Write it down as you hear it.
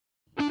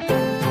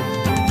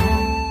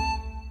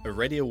a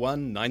Radio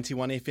 1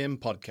 91 FM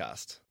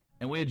podcast.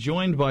 And we're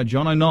joined by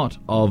Jono Knott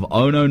of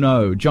Oh No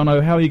No.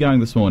 Jono, how are you going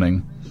this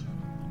morning?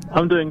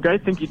 I'm doing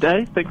great, thank you,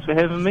 Dave. Thanks for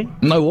having me.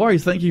 No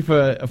worries, thank you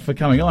for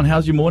coming on.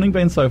 How's your morning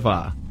been so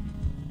far?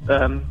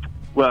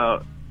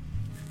 Well,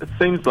 it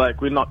seems like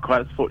we're not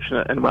quite as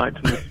fortunate in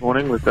Wellington this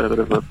morning. We've got a bit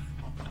of a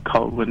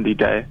cold, windy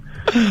day.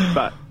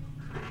 But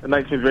it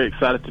makes me very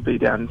excited to be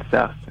down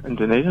south in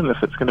Dunedin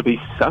if it's going to be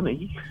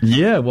sunny.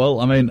 Yeah, well,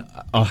 I mean,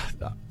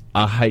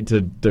 I hate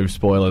to do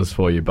spoilers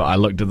for you, but I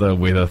looked at the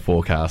weather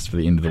forecast for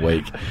the end of the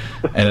week,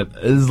 and it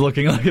is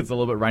looking like it's a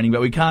little bit raining, but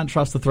we can't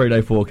trust the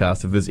 3-day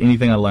forecast. If there's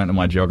anything I learned in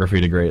my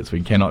geography degree, it's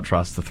we cannot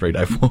trust the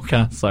 3-day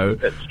forecast, so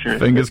That's true.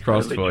 Fingers That's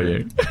crossed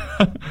totally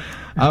for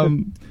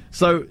you.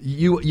 So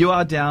you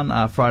are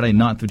down Friday,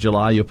 9th of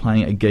July. You're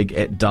playing a gig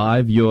at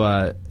Dive. You're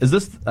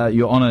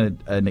on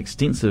an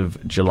extensive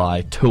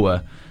July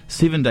tour,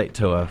 7-date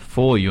tour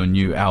for your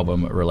new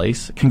album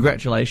release.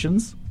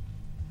 Congratulations.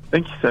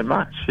 Thank you so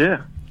much,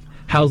 yeah.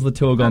 How's the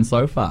tour gone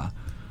so far?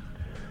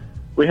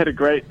 We had a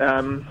great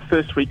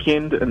first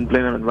weekend in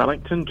Blenheim and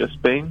Wellington,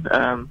 just been.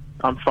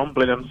 I'm from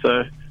Blenheim,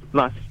 so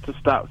nice to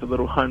start with a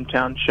little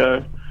hometown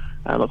show.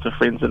 Lots of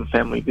friends and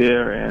family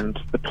there, and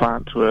the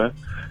plant were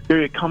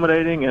very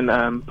accommodating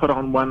and put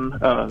on one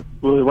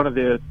of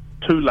their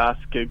two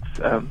last gigs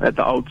at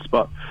the old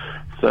spot.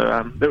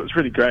 So it was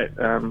really great.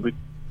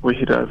 We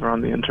hit over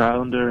on the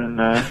Inter-Islander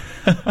and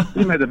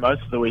we made the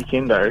most of the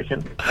weekend, I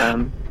reckon.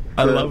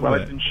 I love the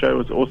Wellington show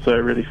was also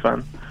really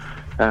fun.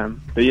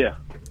 But yeah,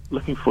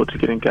 looking forward to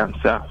getting down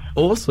south.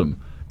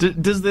 Awesome.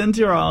 Does the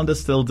Inter-Islander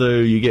still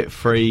you get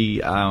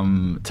free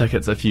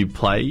tickets if you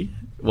play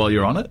while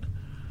you're on it?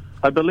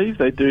 I believe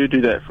they do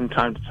that from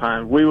time to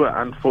time. We were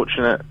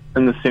unfortunate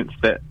in the sense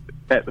that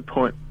at the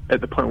point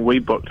we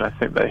booked, I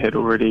think they had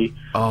already.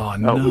 Oh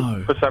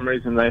no! For some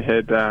reason,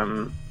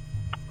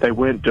 they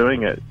weren't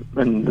doing it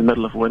in the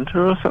middle of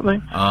winter or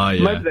something. Oh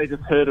yeah. Maybe they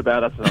just heard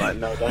about us and they're like,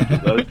 no, don't do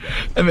those.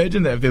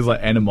 Imagine that if there's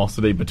like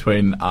animosity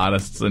between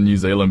artists in New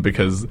Zealand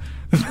because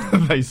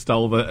they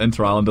stole the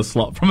Inter-Islander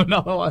slot from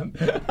another one.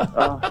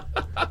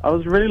 I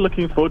was really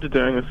looking forward to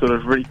doing a sort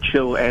of really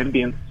chill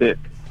ambient set.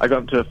 I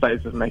got into a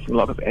phase of making a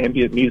lot of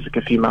ambient music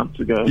a few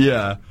months ago.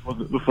 Yeah.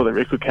 Before the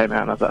record came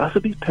out, and I was like, this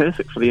would be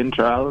perfect for the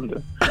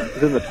Inter-Islander.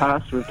 Because in the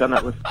past, we've done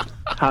it with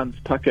Hans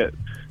Puckett,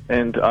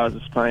 and I was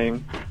just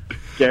playing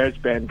garage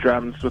band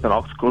drums with an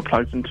aux cord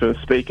plugged into a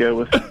speaker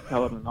with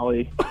Helen and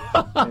Ollie.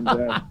 And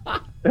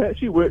it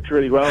actually worked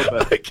really well.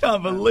 But I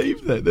can't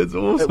believe that. That's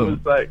awesome. It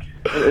was like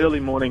an early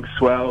morning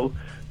swell.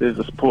 There's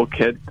this poor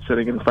kid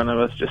sitting in front of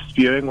us just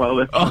spewing while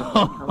we're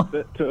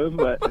comfort to him.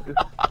 But it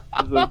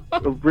was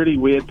a really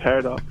weird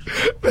paradox.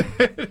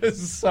 That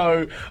is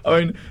so... I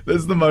mean, this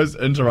is the most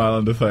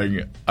Inter-Islander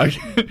thing.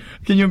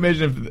 Can you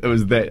imagine if it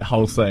was that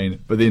whole scene,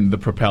 but then the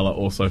propeller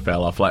also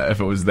fell off? Like, if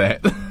it was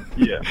that...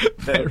 Yeah,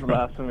 that's the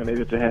last thing that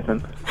needed to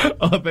happen.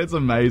 Oh, that's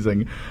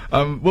amazing.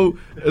 Well,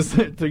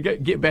 to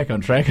get back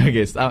on track, I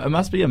guess, it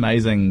must be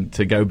amazing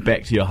to go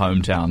back to your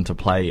hometown to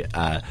play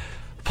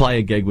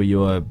a gig where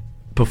you're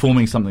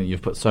performing something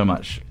you've put so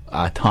much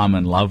time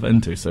and love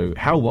into. So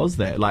how was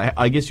that? Like,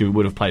 I guess you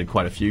would have played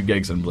quite a few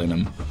gigs in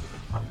Blenheim.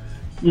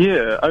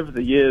 Yeah, over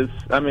the years.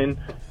 I mean,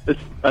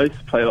 I used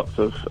to play lots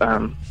of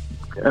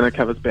in a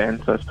covers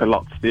band, so I used to play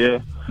lots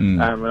there when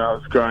I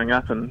was growing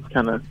up and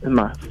kind of in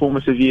my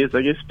formative years,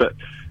 I guess. But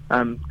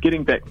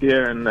getting back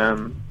there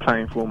and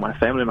playing for my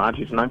family, my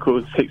aunties and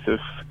uncles, heaps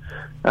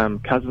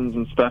of cousins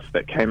and stuff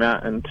that came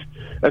out, and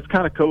it's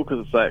kind of cool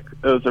because it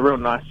was a real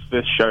nice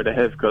first show to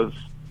have because,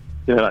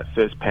 you know, like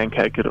first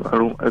pancake,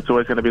 it's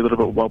always going to be a little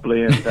bit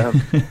wobbly and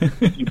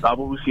a few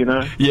bubbles, you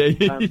know.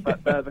 Yeah.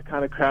 But they're the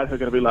kind of crowd who are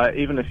going to be like,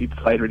 even if you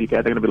played really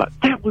bad, they're going to be like,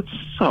 that was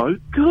so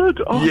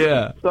good. Oh,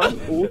 yeah. So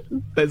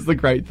awesome. That's the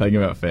great thing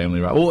about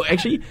family, right? Well,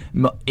 actually,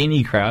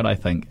 any crowd, I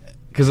think,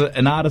 because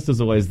an artist is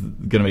always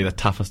going to be the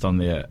toughest on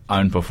their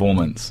own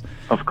performance.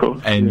 Of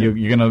course. And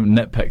you're going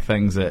to nitpick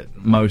things that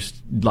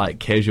most, like,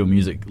 casual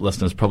music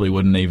listeners probably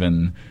wouldn't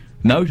even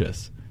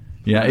notice.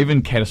 Yeah,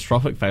 even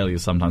catastrophic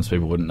failures, sometimes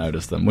people wouldn't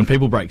notice them. When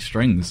people break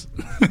strings.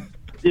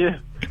 Yeah.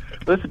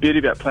 That's the beauty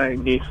about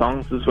playing new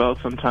songs as well.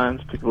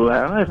 Sometimes people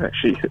are like,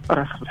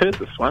 I've heard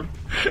this one.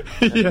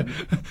 Yeah.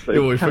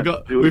 We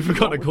forgot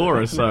the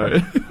chorus, so.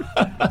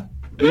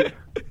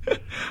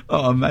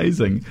 Oh,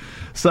 amazing.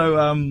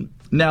 So,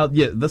 now,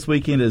 this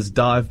weekend is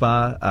Dive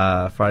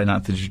Bar, Friday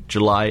 9th of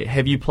July.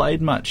 Have you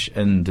played much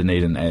in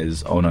Dunedin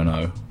as Oh No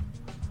No?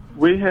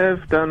 We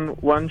have done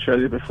one show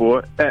there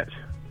before at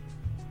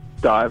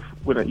Dive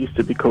when it used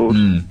to be called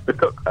The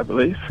Cook, I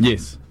believe.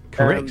 Yes,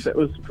 correct. That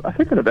was, I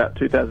think, in about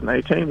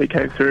 2018. We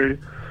came through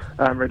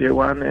Radio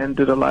 1 and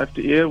did a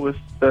live-to-air with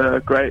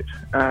the great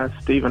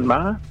Stephen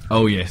Marr.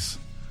 Oh, yes.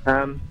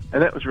 And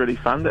that was really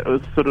fun. That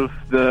was sort of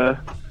the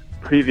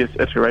previous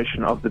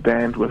iteration of the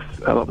band with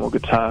a lot more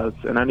guitars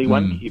and only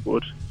one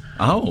keyboard.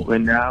 Oh. Where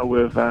now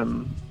we've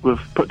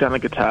put down the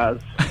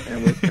guitars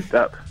and we've picked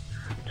up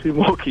 2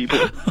 more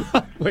keyboards.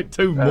 Wait,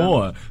 2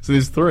 more? So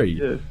there's 3?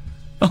 Yeah.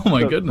 Oh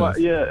my goodness.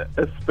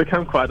 It's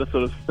become quite a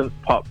sort of synth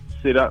pop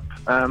setup.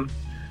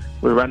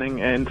 we're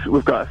running, and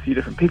we've got a few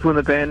different people in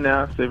the band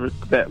now. So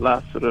that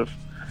last sort of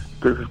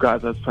group of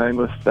guys I was playing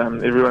with,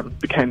 everyone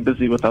became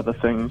busy with other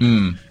things.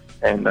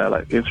 And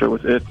like Ezra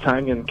with Earth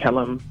Tongue, and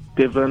Callum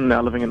Devlin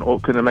now living in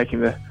Auckland and making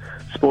the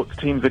sports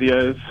team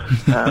videos,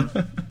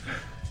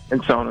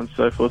 and so on and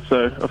so forth.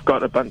 So I've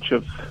got a bunch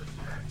of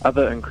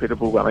other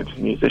incredible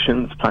Wellington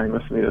musicians playing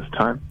with me this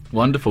time.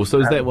 Wonderful. So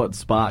is that what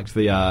sparked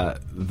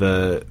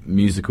the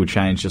musical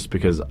change, just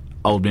because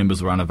old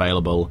members were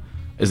unavailable?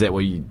 Is that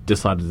where you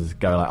decided to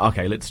go like,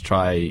 okay, let's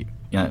try,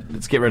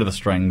 let's get rid of the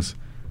strings,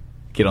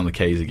 get on the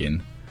keys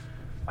again?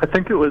 I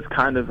think it was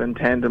kind of in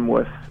tandem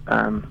with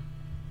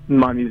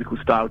my musical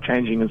style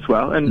changing as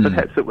well, and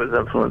perhaps it was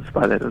influenced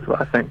by that as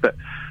well, I think. But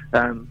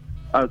I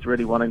was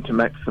really wanting to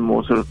make some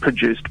more sort of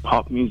produced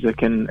pop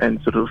music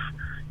and sort of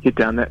get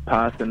down that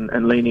path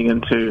and leaning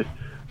into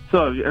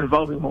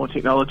involving more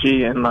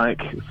technology and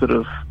like sort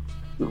of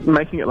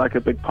making it like a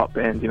big pop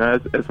band,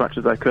 as much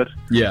as I could.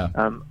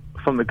 Yeah.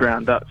 From the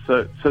ground up.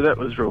 So that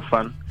was real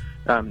fun.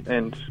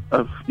 And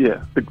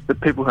the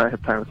people who I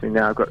have playing with me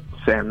now, I've got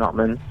Sam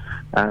Notman,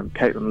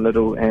 Caitlin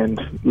Little, and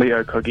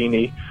Leo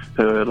Cogini,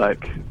 who are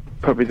like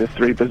probably the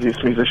 3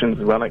 busiest musicians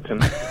in Wellington.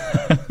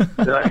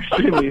 They're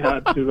extremely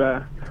hard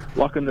to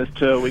lock in this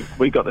tour.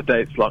 We got the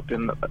dates locked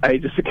in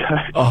ages ago.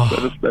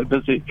 So they're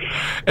busy.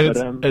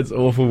 And it's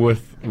awful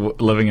with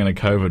living in a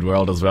COVID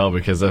world as well,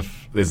 because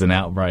if there's an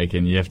outbreak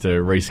and you have to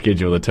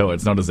reschedule the tour,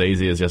 it's not as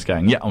easy as just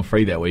going, I'm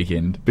free that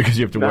weekend, because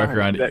you have to work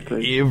around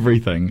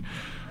everything.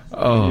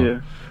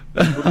 Yeah.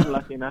 We've been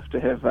lucky enough to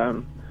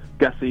have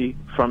Gussie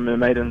from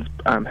Mermaidens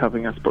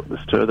helping us book this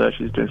tour, though.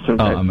 She's doing some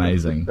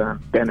amazing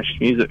Spanish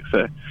music.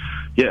 So,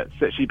 yeah,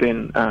 it's actually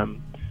been a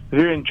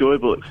very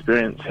enjoyable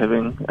experience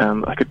having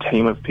like a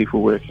team of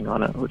people working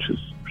on it, which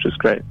is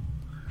great.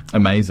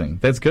 Amazing.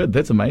 That's good.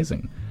 That's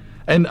amazing.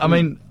 And, I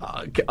mean,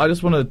 I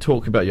just want to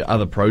talk about your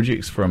other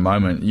projects for a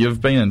moment.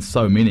 You've been in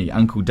so many.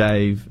 Uncle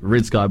Dave,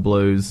 Red Sky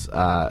Blues,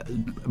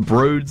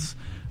 Broods.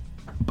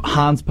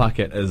 Hans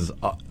Puckett is...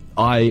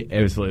 I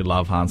absolutely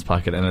love Hans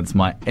Puckett, and it's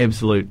my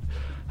absolute...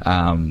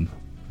 I'm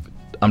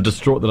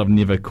distraught that I've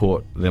never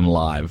caught them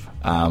live.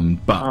 I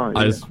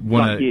just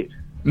want to...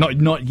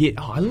 Not yet.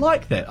 Oh, I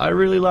like that. I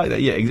really like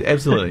that. Yeah,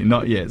 absolutely.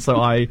 Not yet. So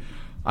I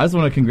just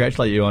want to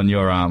congratulate you on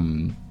your...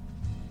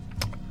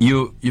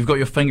 You've got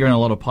your finger in a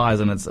lot of pies,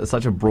 and it's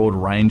such a broad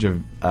range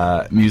of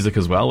music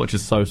as well, which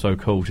is so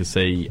cool to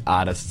see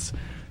artists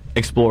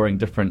exploring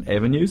different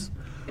avenues.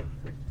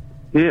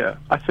 Yeah,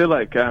 I feel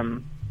like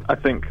I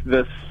think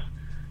this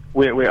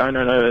where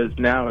Ono is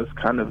now is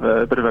kind of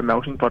a bit of a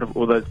melting pot of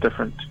all those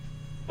different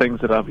things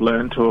that I've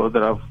learned or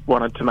that I've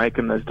wanted to make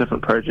in those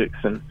different projects,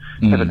 and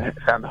haven't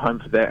found a home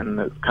for that, and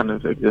it kind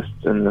of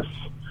exists in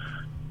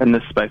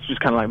this space,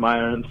 just kind of like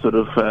my own sort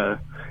of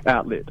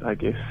outlet, I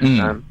guess.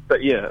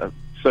 But yeah,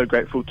 so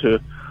grateful to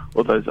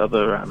all those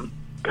other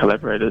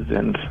collaborators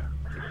and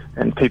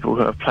people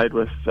who I've played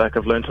with. Like,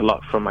 I've learned a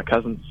lot from my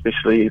cousins,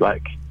 especially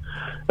like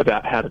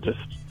about how to just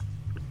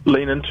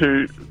lean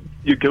into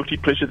your guilty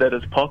pleasure that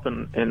is pop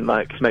and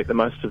like make the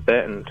most of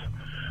that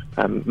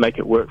and make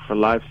it work for a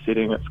live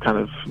setting. It's kind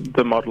of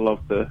the model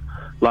of the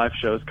live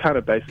show is kind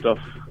of based off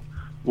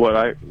what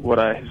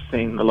I have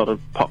seen a lot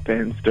of pop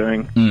bands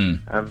doing,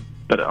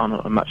 but on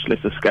a much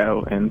lesser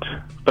scale.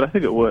 But I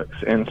think it works,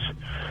 and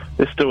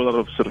there's still a lot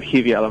of sort of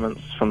heavy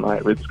elements from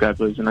like Red Sky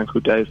Blues and Uncle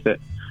Dave that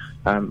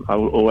I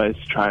will always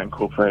try and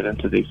incorporate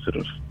into these sort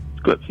of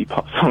glitzy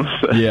pop songs.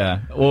 So.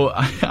 Yeah, well,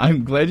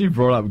 I'm glad you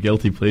brought up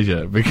guilty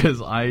pleasure,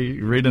 because I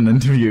read an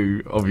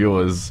interview of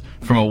yours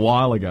from a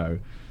while ago,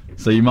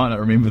 so you might not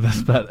remember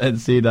this, but it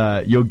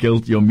said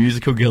your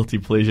musical guilty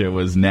pleasure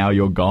was Now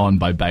You're Gone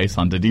by Bass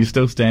Hunter. Do you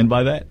still stand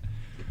by that?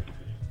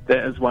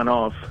 That is one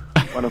of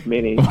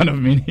many. One of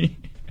many.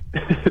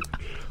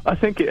 I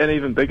think an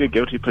even bigger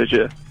guilty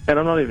pleasure, and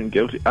I'm not even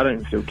guilty, I don't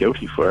even feel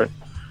guilty for it,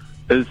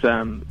 is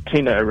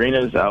Tina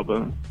Arena's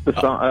album. The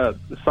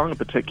song in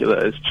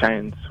particular is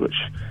Chains, which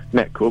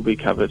Matt Corby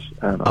covered.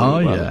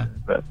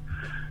 But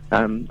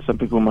some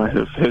people might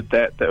have heard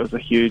that. That was a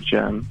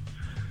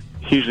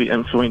hugely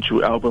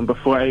influential album.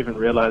 Before I even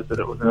realised that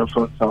it was an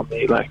influence on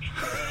me, like,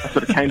 I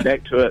sort of came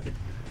back to it,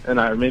 and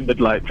I remembered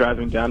like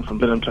driving down from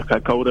Blenheim to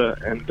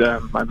Kaikoura,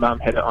 and my mum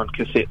had it on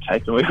cassette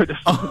tape, and we were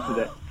just listening to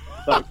that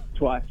like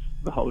twice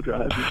the whole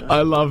drive. You know?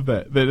 I love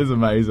that. That is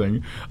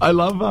amazing. I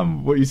love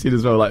what you said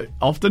as well. Like,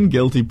 often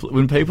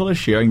when people are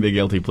sharing their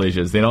guilty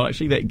pleasures, they're not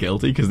actually that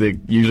guilty, because they're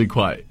usually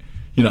quite,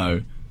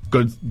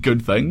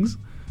 good things.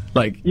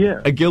 Like,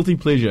 a guilty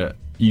pleasure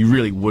you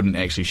really wouldn't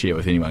actually share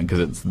with anyone, because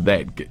it's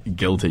that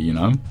guilty,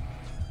 Yeah,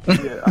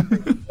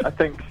 I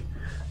think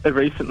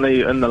recently,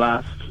 in the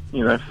last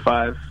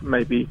 5,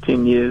 maybe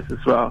 10 years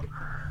as well,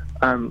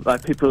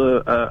 like,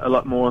 people are a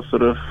lot more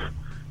sort of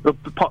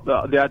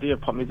the idea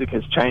of pop music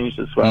has changed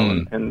as well,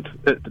 and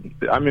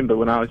I remember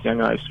when I was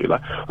younger, I used to be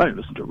like, I don't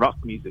listen to rock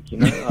music, you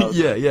know. I was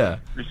yeah.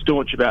 very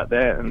staunch about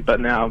that, but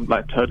now I'm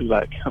like totally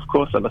like, of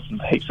course I listened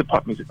to heaps of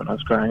pop music when I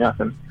was growing up,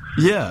 and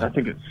I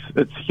think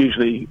it's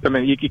hugely. I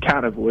mean, you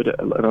can't avoid it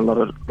in a lot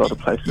of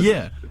places.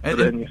 Yeah, it's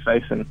in your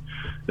face, and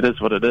it is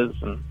what it is.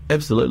 And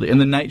absolutely,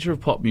 and the nature of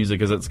pop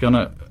music is it's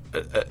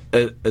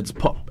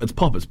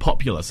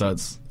popular, so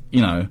it's,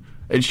 you know,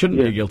 it shouldn't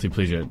be a guilty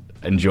pleasure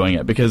enjoying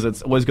it, because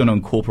it's always going to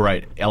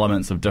incorporate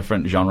elements of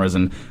different genres,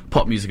 and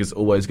pop music is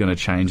always going to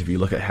change if you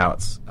look at how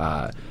it's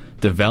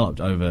developed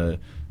over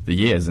the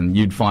years, and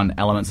you'd find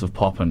elements of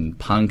pop and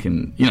punk,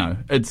 and, you know,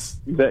 it's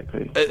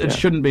it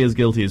shouldn't be as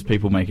guilty as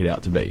people make it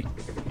out to be.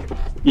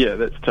 Yeah,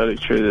 that's totally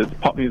true.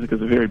 Pop music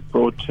is a very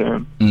broad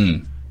term.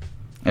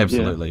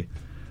 Absolutely.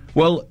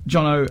 Well,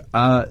 Jono,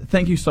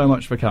 thank you so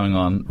much for coming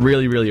on.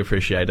 Really, really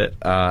appreciate it.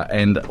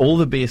 And all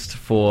the best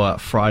for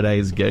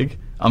Friday's gig.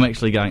 I'm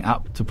actually going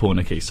up to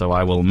Pornicky, so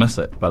I will miss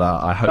it, but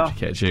I hope to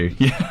catch you.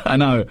 Yeah, I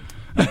know.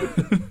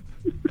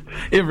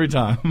 Every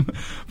time.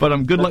 But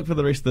good luck for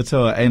the rest of the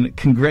tour, and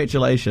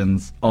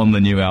congratulations on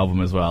the new album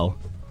as well.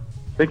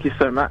 Thank you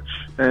so much,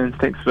 and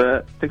thanks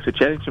for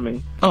chatting to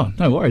me. Oh,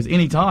 no worries.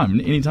 Anytime.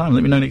 Let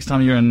me know next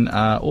time you're in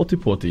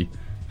Ōtepoti.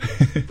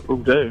 Will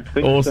do.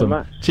 Thank you so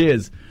much.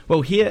 Cheers.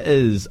 Well, here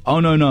is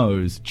Ono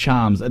No's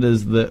Charms. It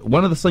is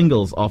one of the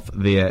singles off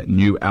their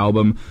new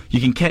album. You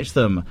can catch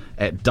them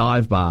at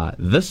Dive Bar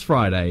this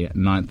Friday,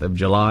 9th of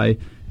July.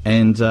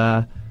 And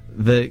go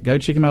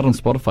check them out on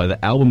Spotify.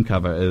 The album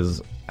cover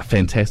is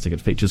fantastic.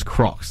 It features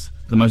Crocs,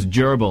 the most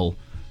durable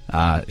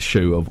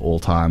shoe of all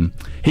time.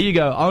 Here you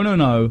go, Ono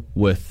No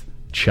with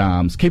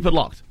Charms. Keep it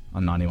locked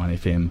on 91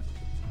 FM.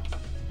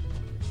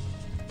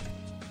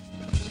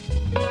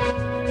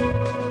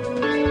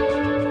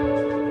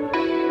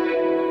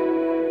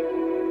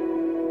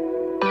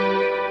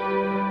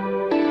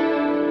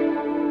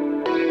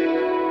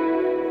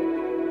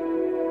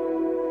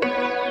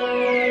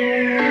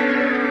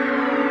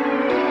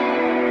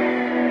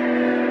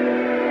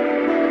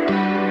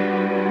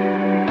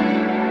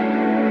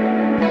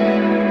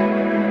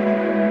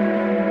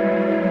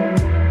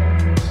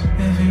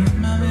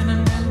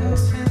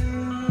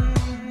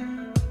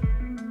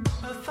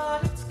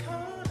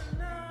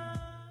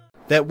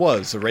 That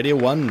was a Radio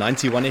 1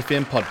 91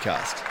 FM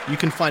podcast. You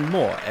can find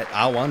more at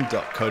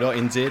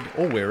r1.co.nz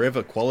or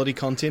wherever quality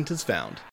content is found.